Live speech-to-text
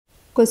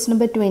Question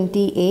number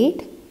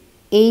 28.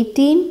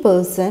 18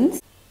 persons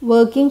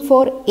working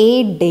for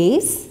 8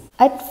 days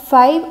at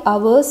 5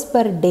 hours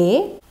per day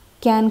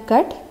can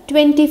cut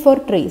 24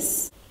 trees.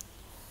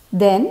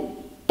 Then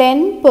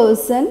 10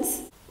 persons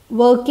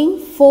working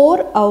 4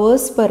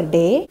 hours per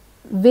day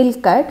will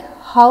cut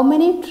how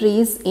many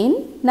trees in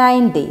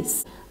 9 days?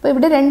 അപ്പോൾ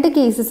ഇവിടെ രണ്ട്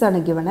cases ആണ്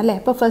given അല്ലേ.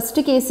 അപ്പോൾ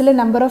first കേസിൽ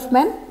number of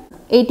men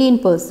 18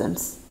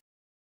 persons.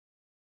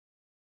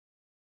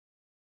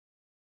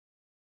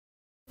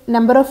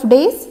 Number of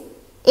days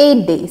 8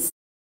 days.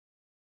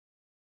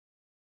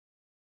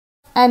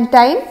 And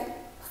time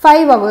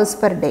 5 hours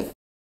per day.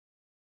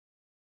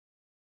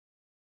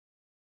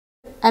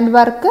 And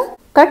work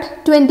cut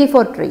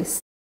 24 trees.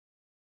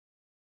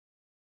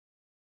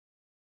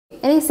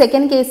 ഇനി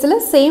second കേസിൽ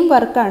same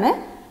വർക്കാണ്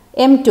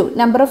M2.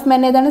 നമ്പർ ഓഫ്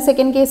മെൻ ഏതാണ്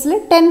സെക്കൻഡ് കേസിൽ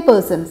 10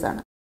 persons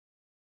ആണ്.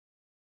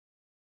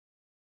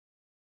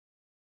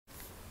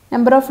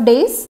 Number of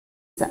days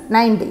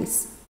 9 days.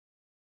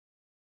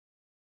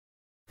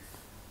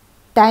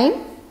 Time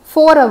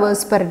 4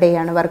 hours per day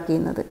ആണ് work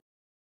ചെയ്യുന്നത്.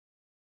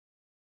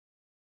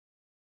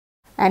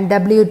 And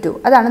W2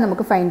 അതാണ്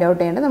നമുക്ക് ഫൈൻഡ് ഔട്ട്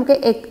ചെയ്യേണ്ടത്. നമുക്ക്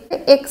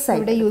എക്സ്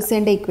ഇവിടെ യൂസ്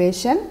ചെയ്യേണ്ട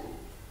equation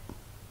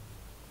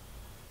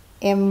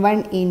M1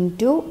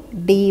 into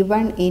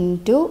D1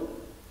 into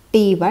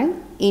T1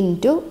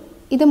 into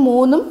ഇത്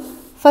മൂന്നും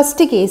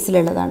ഫസ്റ്റ്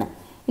കേസിലുള്ളതാണ്.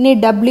 ഇനി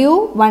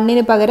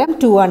W1 പകരം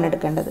 2 ആണ്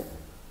എടുക്കേണ്ടത്.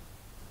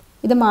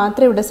 ഇത്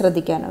മാത്രമേ ഇവിടെ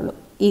ശ്രദ്ധിക്കാനുള്ളൂ.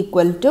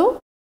 ഈക്വൽ ടു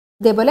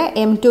ഇതേപോലെ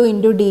M2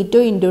 into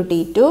D2 into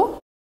T2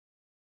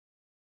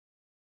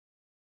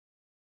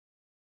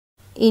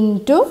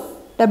 into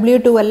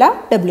W2 അല്ല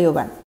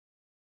W1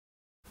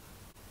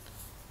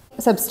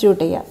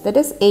 സബ്സ്റ്റിറ്റ്യൂട്ട് ചെയ്യുക. That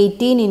is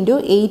 18 into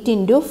 8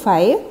 into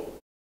 5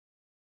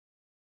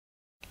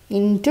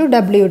 into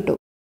W2.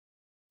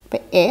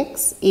 അപ്പോൾ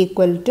X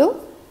equal to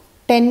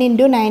 10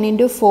 into 9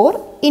 into 4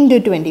 into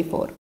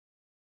 24.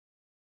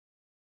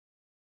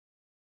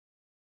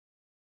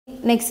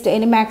 Next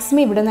ഇനി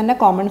മാക്സിമം ഇവിടെ തന്നെ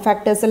കോമൺ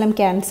ഫാക്ടേഴ്സ് എല്ലാം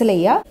ക്യാൻസൽ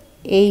ചെയ്യുക.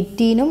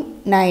 18ഉം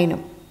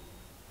 9ഉം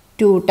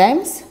 2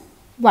 times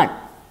 1,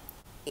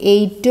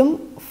 8ഉം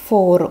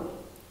 4ഉം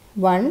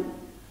 1,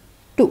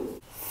 2,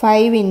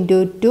 5 into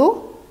 2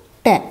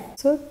 10.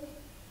 So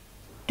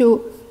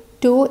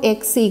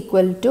 2x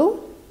equal to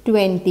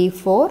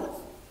 24,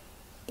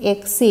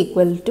 x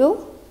equal to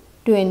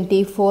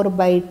 24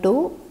 by 2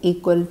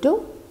 equal to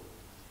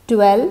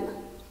 12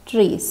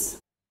 trees.